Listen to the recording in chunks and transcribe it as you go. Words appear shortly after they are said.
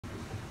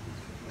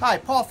Hi,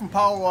 Paul from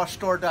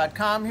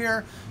powerwashstore.com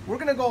here. We're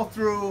going to go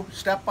through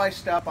step by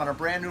step on a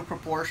brand new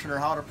ProPortioner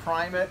how to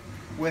prime it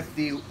with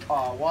the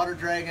Water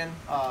Dragon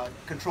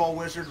Control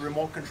Wizard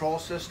remote control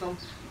system.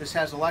 This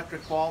has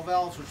electric ball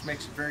valves, which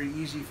makes it very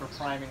easy for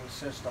priming the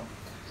system.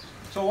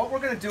 So what we're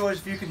going to do is,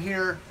 if you can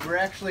hear, we're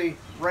actually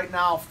right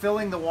now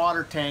filling the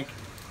water tank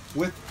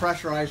with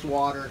pressurized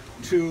water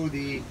to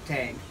the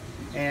tank.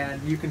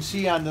 And you can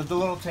see on the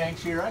little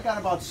tanks here, I got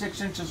about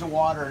 6 inches of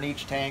water in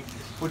each tank,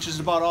 which is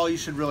about all you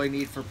should really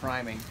need for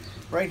priming.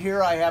 Right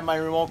here I have my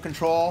remote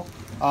control,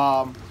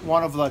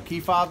 one of the key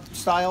fob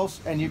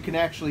styles, and you can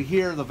actually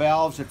hear the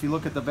valves. If you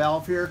look at the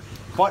valve here,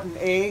 button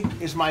A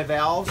is my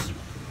valves,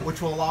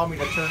 which will allow me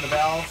to turn the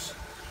valves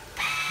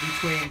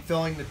between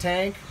filling the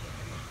tank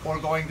or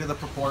going to the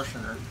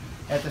ProPortioner.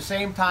 At the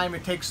same time,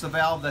 it takes the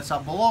valve that's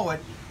up below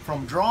it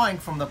from drawing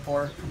from the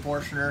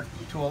ProPortioner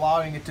to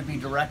allowing it to be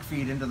direct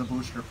feed into the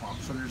booster pump.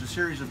 So there's a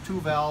series of 2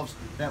 valves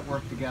that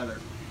work together.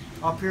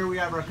 Up here we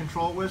have our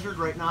control wizard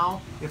right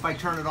now. If I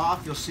turn it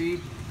off, you'll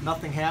see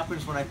nothing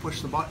happens when I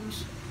push the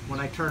buttons. When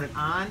I turn it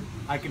on,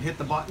 I can hit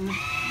the button.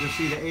 You'll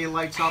see the A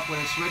lights up when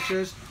it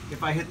switches.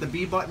 If I hit the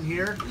B button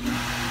here,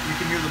 you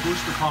can hear the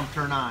booster pump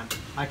turn on.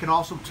 I can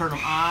also turn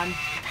them on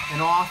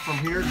and off from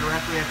here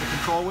directly at the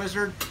control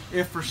wizard.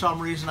 If for some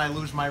reason I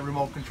lose my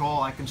remote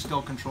control, I can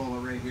still control it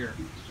right here.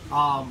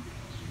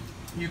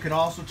 You can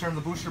also turn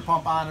the booster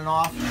pump on and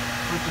off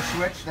with the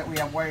switch that we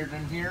have wired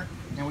in here,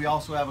 and we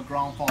also have a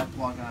ground fault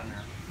plug on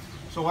there.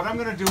 So what I'm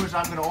going to do is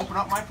I'm going to open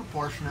up my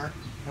ProPortioner,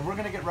 and we're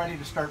going to get ready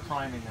to start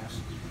priming this.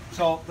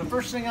 So the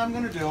first thing I'm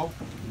going to do,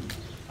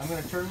 I'm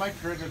going to turn my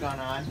trigger gun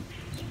on.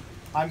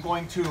 I'm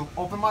going to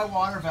open my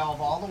water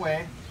valve all the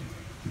way.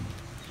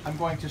 I'm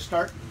going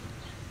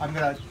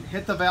to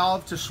hit the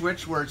valve to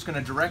switch where it's going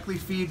to directly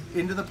feed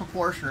into the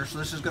ProPortioner. So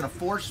this is going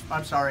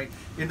to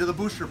into the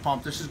booster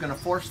pump. This is going to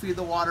force feed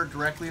the water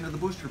directly into the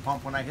booster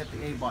pump when I hit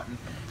the A button,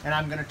 and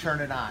I'm going to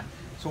turn it on.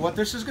 So what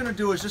this is going to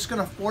do is it's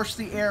going to force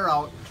the air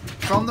out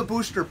from the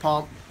booster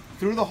pump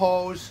through the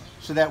hose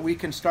so that we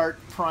can start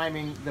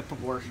priming the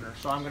ProPortioner.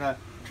 So I'm going to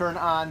turn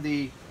on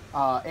the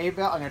A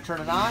valve. I'm going to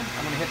turn it on.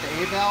 I'm going to hit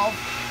the A valve,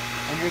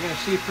 and you're going to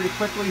see pretty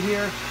quickly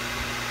here.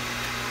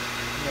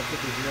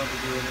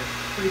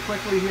 Pretty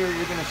quickly here,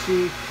 you're going to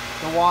see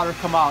the water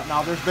come out.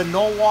 Now, there's been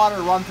no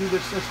water run through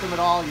this system at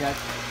all yet,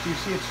 so you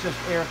see it's just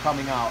air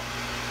coming out.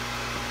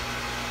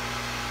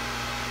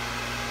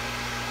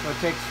 So it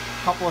takes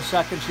a couple of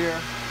seconds here.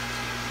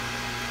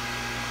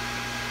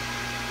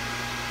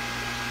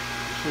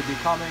 It should be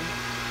coming.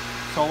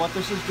 So what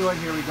this is doing,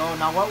 here we go.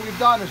 Now what we've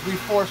done is we've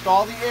forced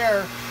all the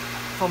air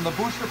from the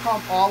booster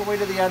pump all the way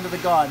to the end of the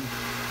gun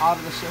out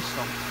of the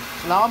system.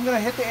 So now I'm going to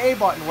hit the A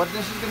button. What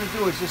this is going to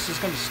do is this is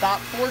going to stop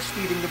force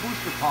feeding the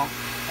booster pump,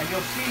 and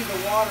you'll see the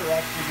water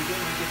actually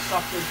beginning to get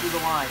sucked in through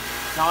the line.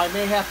 Now I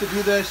may have to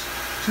do this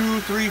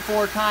 2, 3,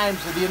 4 times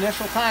at the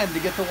initial time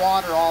to get the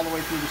water all the way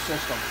through the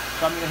system.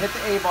 So I'm going to hit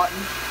the A button,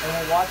 and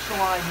we'll watch the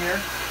line here.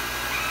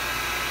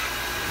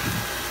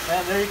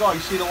 And there you go.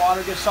 You see the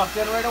water get sucked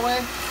in right away?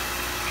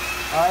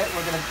 All right,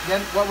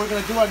 what we're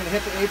going to do, I'm going to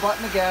hit the A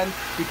button again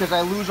because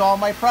I lose all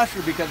my pressure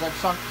because I've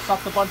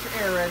sucked a bunch of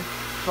air in.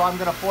 So I'm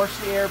going to force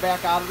the air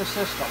back out of the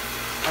system.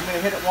 I'm going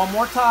to hit it one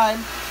more time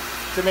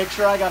to make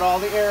sure I got all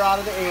the air out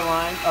of the A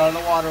line, or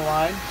the water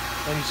line.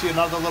 And you see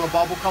another little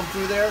bubble come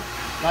through there.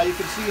 Now you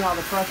can see how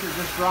the pressure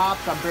just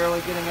dropped. I'm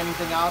barely getting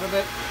anything out of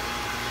it.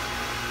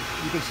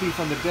 You can see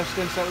from the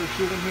distance that we're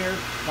shooting here.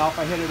 Now if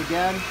I hit it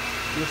again,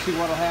 you'll see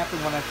what will happen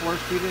when I force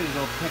feed it.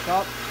 It'll pick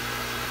up.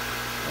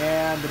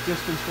 And the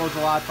distance goes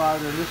a lot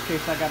farther. In this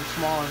case, I got a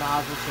smaller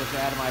nozzle, so it's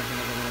atomizing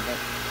it a little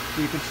bit. So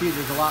you can see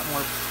there's a lot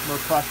more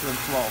pressure and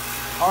flow.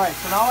 All right,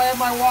 so now I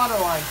have my water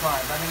line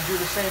primed. I'm going to do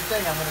the same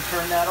thing. I'm going to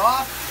turn that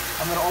off.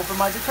 I'm going to open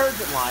my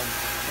detergent line.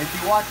 If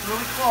you watch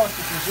really close,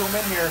 if you zoom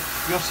in here,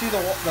 you'll see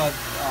the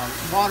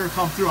water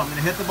come through. I'm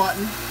going to hit the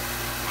button.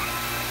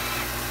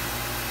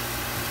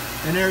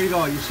 And there you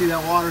go. You see that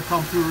water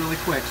come through really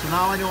quick. So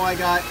now I know I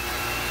got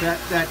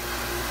that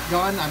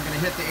gun. I'm going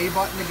to hit the A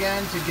button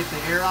again to get the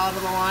air out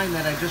of the line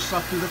that I just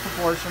sucked through the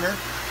ProPortioner.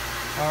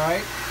 All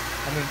right,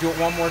 I'm going to do it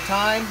one more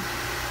time.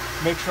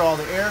 Make sure all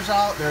the air's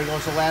out. There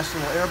goes the last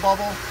little air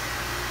bubble.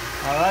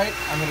 All right,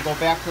 I'm going to go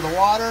back to the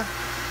water.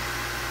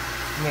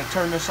 I'm going to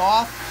turn this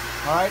off.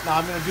 All right, now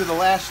I'm going to do the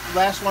last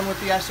one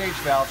with the SH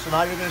valve. So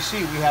now you're going to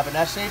see we have an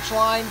SH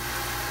line,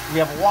 we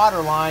have a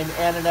water line,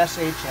 and an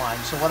SH line.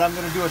 So what I'm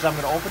going to do is I'm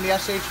going to open the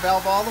SH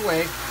valve all the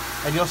way,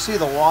 and you'll see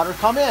the water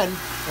come in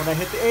when I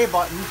hit the A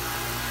button.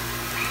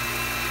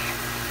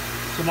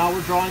 So now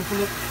we're drawing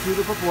through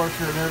the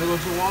ProPortioner. There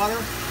goes the water.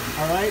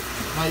 All right,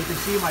 now you can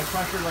see my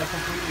pressure like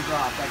completely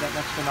dropped. I got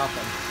next to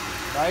nothing,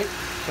 right?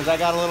 Because I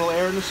got a little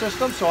air in the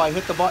system, so I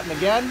hit the button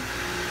again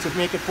to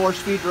make it force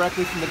feed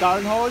directly from the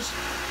garden hose,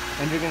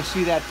 and you're going to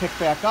see that pick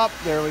back up.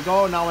 There we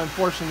go. Now I'm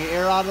forcing the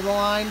air out of the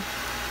line.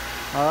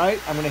 All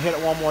right, I'm going to hit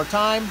it one more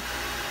time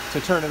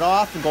to turn it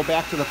off and go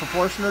back to the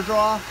ProPortioner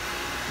draw,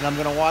 and I'm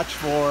going to watch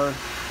for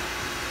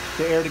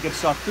the air to get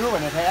sucked through,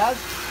 and it has.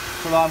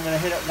 So now I'm going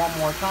to hit it one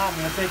more time. I'm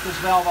going to take this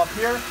valve up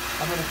here.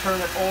 I'm going to turn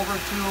it over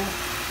to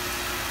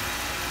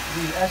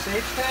the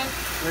SH tank.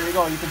 There you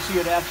go. You can see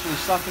it actually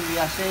sucking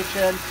the SH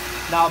in.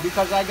 Now,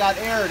 because I got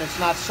air and it's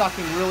not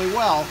sucking really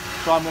well,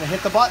 so I'm going to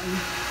hit the button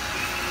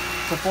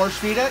to force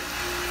feed it.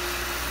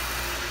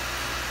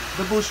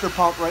 The booster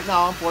pump right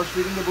now. I'm force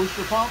feeding the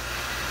booster pump.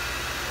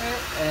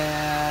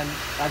 And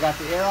I got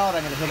the air out.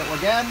 I'm going to hit it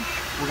again.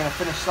 We're going to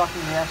finish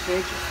sucking the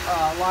SH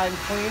line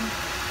clean.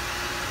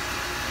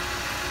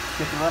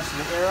 Get the rest of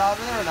the air out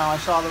of there. Now I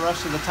saw the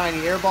rest of the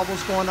tiny air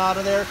bubbles going out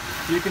of there.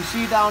 You can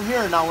see down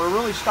here, now we're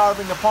really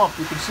starving the pump.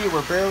 You can see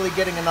we're barely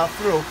getting enough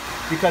through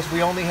because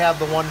we only have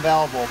the one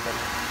valve open.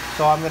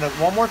 So I'm going to,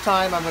 one more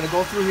time, I'm going to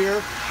go through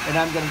here and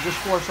I'm going to just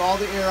force all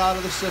the air out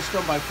of the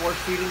system by force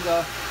feeding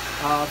the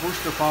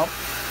booster pump.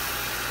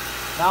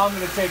 Now I'm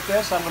going to take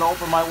this, I'm going to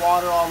open my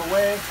water all the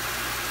way.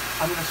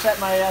 I'm going to set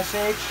my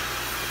SH.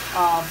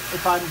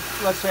 If I'm,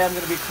 let's say I'm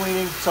going to be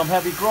cleaning some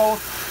heavy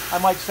growth, I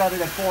might set it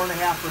at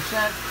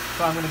 4.5%.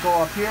 So I'm going to go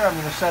up here, I'm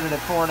going to set it at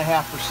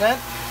 4.5%.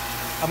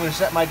 I'm going to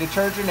set my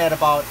detergent at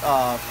about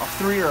a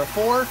 3 or a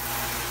 4.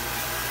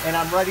 And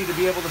I'm ready to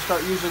be able to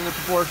start using the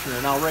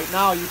ProPortioner. Now right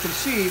now you can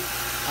see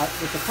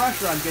with the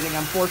pressure I'm getting,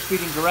 I'm force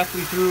feeding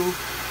directly through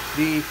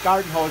the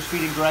garden hose,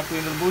 feeding directly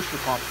into the booster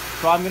pump.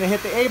 So I'm going to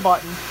hit the A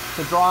button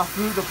to draw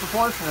through the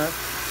ProPortioner.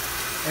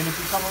 And if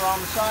you come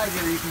around the side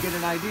here, you can get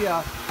an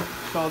idea.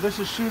 So this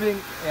is shooting,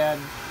 and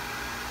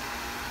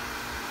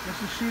this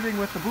is shooting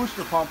with the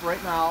booster pump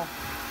right now.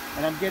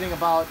 And I'm getting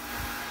about,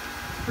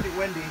 it's pretty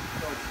windy,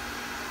 so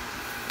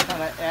it's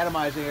kind of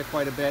atomizing it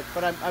quite a bit.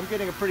 But I'm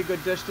getting a pretty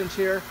good distance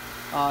here.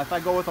 If I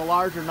go with a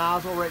larger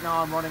nozzle, right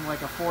now I'm running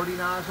like a 40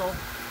 nozzle.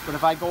 But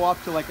if I go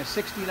up to like a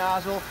 60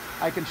 nozzle,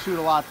 I can shoot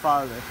a lot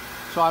farther.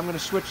 So I'm going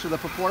to switch to the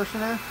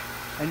ProPortioner,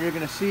 and you're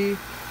going to see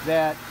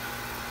that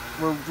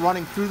we're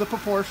running through the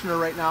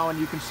ProPortioner right now, and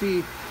you can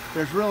see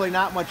there's really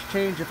not much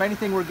change. If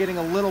anything, we're getting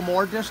a little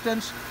more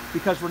distance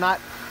because we're not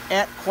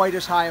at quite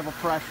as high of a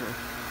pressure.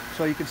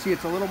 So you can see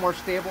it's a little more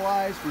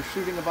stabilized. We're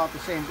shooting about the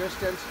same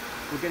distance.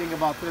 We're getting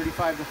about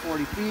 35 to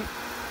 40 feet.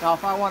 Now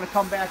if I want to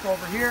come back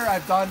over here,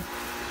 I've done,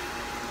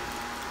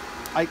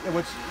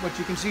 what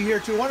you can see here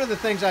too, one of the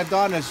things I've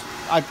done is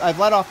I've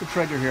let off the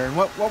trigger here. And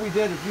what we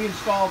did is we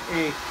installed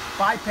a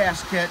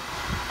bypass kit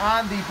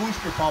on the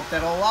booster pump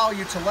that'll allow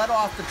you to let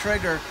off the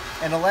trigger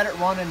and to let it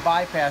run in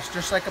bypass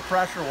just like a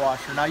pressure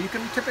washer. Now you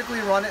can typically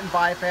run it in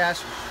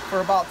bypass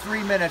for about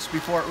 3 minutes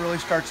before it really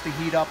starts to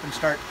heat up and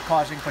start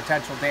causing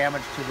potential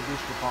damage to the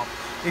booster pump.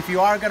 If you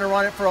are going to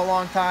run it for a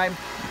long time,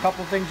 a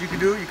couple things you can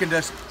do. You can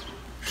just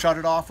shut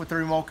it off with the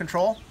remote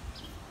control.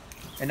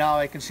 And now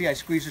I can see I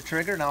squeeze the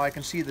trigger. Now I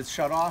can see that's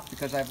shut off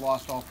because I've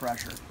lost all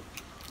pressure.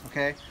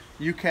 Okay,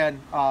 you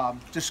can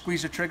just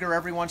squeeze the trigger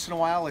every once in a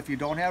while if you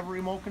don't have a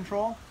remote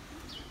control.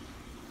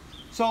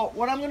 So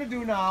what I'm going to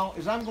do now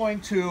is I'm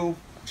going to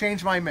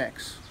change my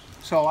mix.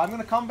 So I'm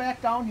going to come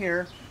back down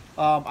here.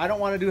 I don't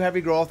want to do heavy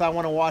growth. I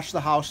want to wash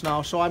the house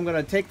now. So I'm going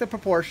to take the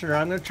ProPortioner.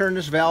 I'm going to turn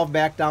this valve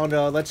back down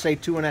to let's say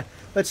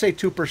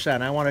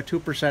 2%. I want a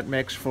 2%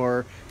 mix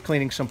for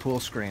cleaning some pool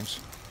screens.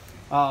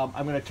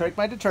 I'm going to take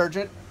my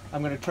detergent.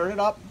 I'm going to turn it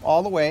up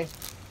all the way.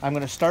 I'm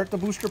going to start the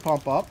booster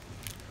pump up.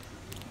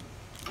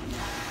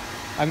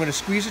 I'm going to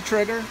squeeze the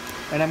trigger,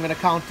 and I'm going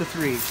to count to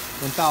 3.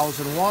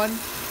 1001,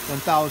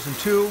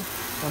 1002,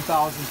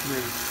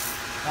 1003.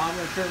 Now I'm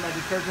going to turn my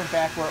detergent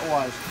back where it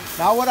was.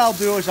 Now what I'll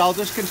do is I'll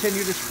just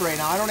continue to spray.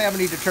 Now I don't have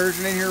any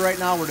detergent in here right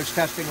now. We're just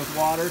testing with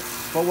water.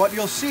 But what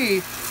you'll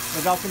see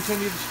is I'll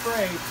continue to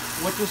spray.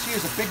 What you'll see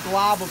is a big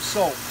glob of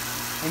soap.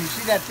 When you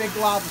see that big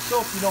glob of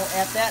soap, you know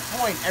at that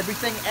point,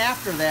 everything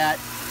after that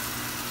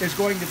is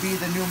going to be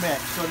the new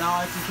mix. So now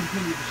I can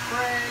continue to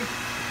spray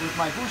with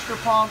my booster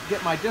pump,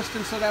 get my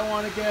distance that I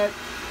want to get.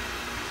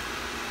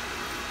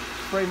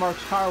 Spray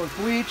Mark's car with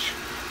bleach.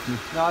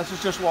 Now this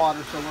is just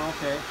water, so we're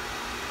okay.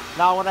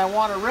 Now when I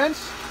want to rinse,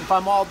 if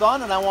I'm all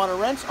done and I want to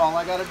rinse, all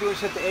I got to do is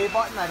hit the A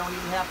button. I don't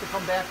even have to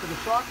come back to the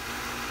truck.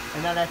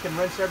 And then I can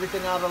rinse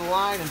everything out of the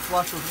line and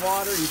flush with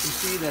water. You can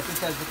see that this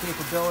has the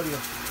capability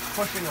of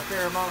pushing a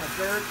fair amount of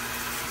dirt,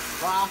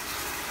 rocks,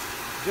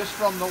 just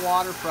from the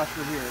water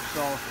pressure here.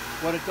 So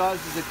what it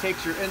does is it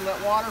takes your inlet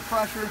water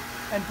pressure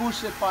and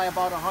boosts it by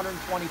about 120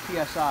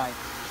 psi.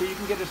 So you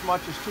can get as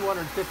much as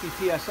 250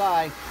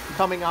 psi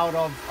coming out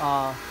of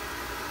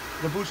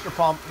the booster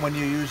pump when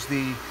you use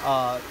the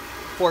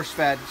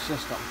force-fed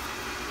system.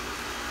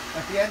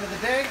 At the end of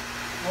the day,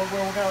 what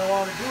we're going to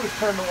want to do is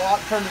turn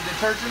the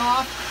detergent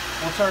off.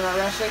 We'll turn our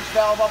SH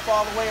valve up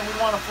all the way, and we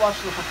want to flush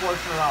the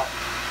ProPortioner out.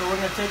 So we're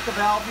going to take the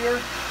valve here,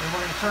 and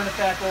we're going to turn it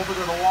back over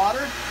to the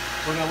water.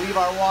 We're going to leave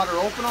our water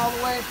open all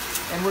the way,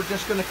 and we're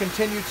just going to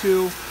continue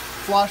to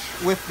flush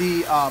with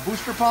the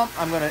booster pump.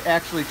 I'm going to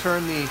actually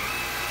turn the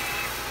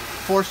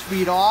force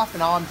feed off,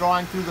 and now I'm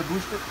drawing through the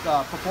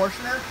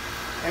ProPortioner.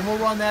 And we'll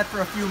run that for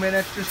a few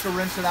minutes just to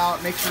rinse it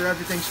out, make sure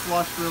everything's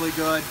flushed really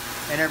good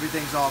and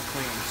everything's all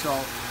clean. So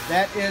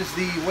that is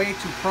the way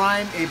to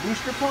prime a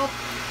booster pump.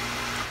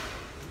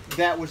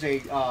 That was a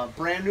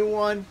brand new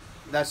one.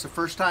 That's the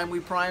first time we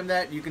primed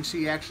that. You can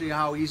see actually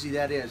how easy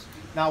that is.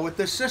 Now with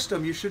this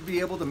system, you should be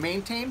able to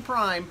maintain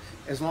prime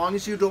as long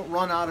as you don't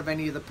run out of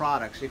any of the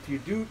products. If you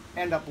do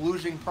end up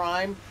losing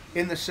prime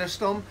in the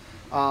system,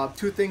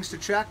 two things to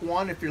check.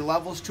 One, if your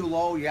level's too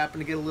low, you happen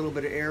to get a little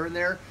bit of air in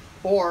there,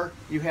 or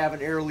you have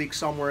an air leak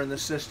somewhere in the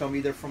system,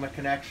 either from a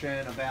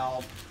connection, a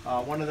valve.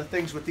 One of the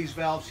things with these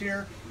valves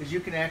here is you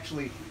can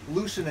actually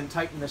loosen and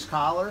tighten this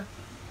collar,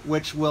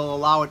 which will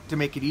allow it to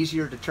make it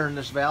easier to turn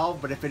this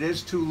valve. But if it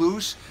is too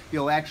loose,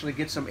 you'll actually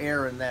get some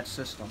air in that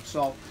system.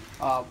 So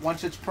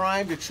once it's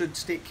primed, it should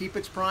keep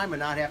its prime and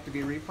not have to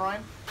be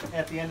reprimed.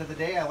 At the end of the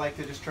day, I like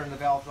to just turn the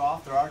valves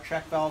off. There are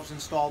check valves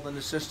installed in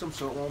the system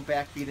so it won't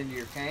backfeed into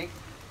your tank.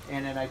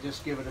 And then I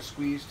just give it a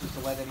squeeze just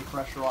to let any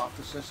pressure off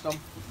the system,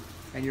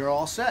 and you're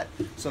all set.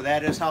 So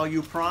that is how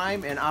you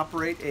prime and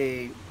operate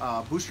a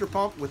booster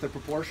pump with a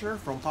ProPortioner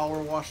from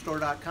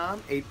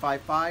powerwashstore.com,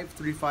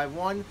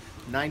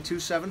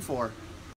 855-351-9274.